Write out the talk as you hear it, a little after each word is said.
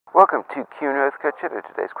Welcome to Q&A with Coach Edu.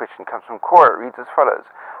 Today's question comes from Cora. It reads as follows.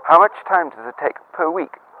 How much time does it take per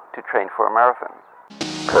week to train for a marathon?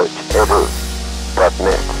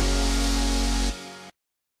 CoachEdu.net.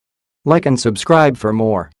 Like and subscribe for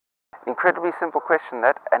more. Incredibly simple question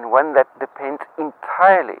that, and one that depends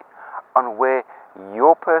entirely on where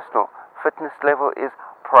your personal fitness level is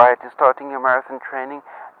prior to starting your marathon training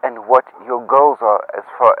and what your goals are as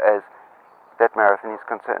far as that marathon is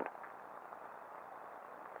concerned.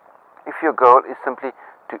 If your goal is simply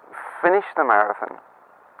to finish the marathon,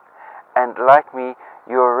 and like me,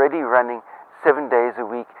 you're already running 7 days a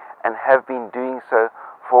week and have been doing so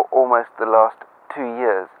for almost the last 2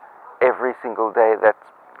 years, every single day,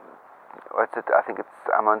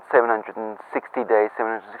 I'm on 760 days,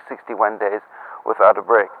 761 days without a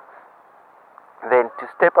break. Then to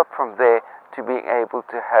step up from there to being able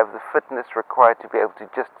to have the fitness required to be able to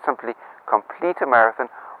just simply complete a marathon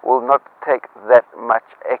will not take that much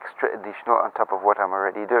extra additional on top of what I'm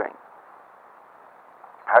already doing.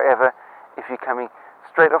 However, if you're coming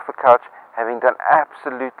straight off the couch, having done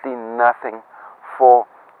absolutely nothing for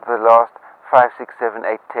the last 5, 6, 7,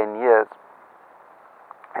 8, 10 years,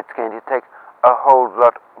 it's going to take a whole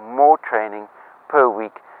lot more training per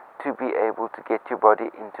week to be able to get your body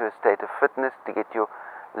into a state of fitness, to get your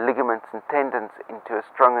ligaments and tendons into a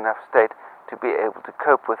strong enough state to be able to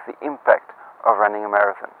cope with the impact of running a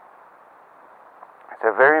marathon.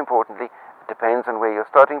 So very importantly, it depends on where your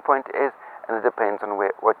starting point is, and it depends on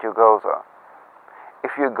what your goals are.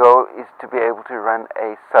 If your goal is to be able to run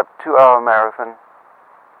a sub 2-hour marathon,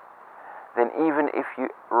 then even if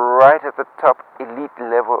you're right at the top elite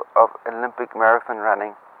level of Olympic marathon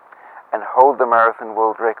running and hold the marathon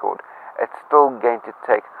world record, it's still going to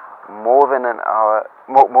take more than an hour,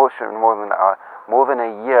 more than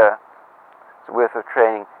a year's worth of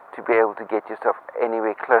training to be able to get yourself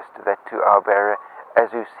anywhere close to that 2-hour barrier,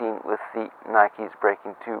 as we've seen with the Nike's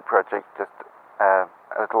Breaking 2 project just a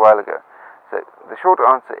little while ago. So the short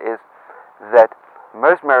answer is that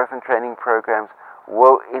most marathon training programs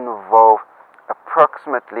will involve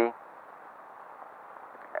approximately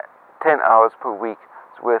 10 hours per week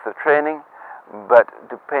worth of training, but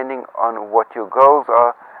depending on what your goals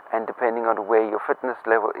are and depending on where your fitness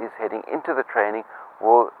level is heading into the training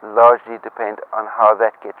will largely depend on how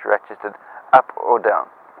that gets ratcheted up or down.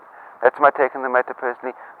 That's my take on the matter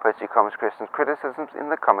personally. Post your comments, questions, criticisms in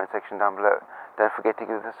the comment section down below. Don't forget to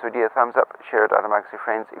give this video a thumbs up, share it out amongst your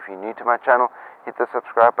friends. If you're new to my channel, hit the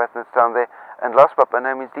subscribe button that's down there. And last but by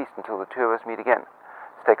no means least, until the two of us meet again,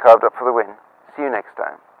 stay carved up for the win. See you next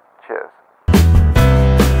time. Cheers.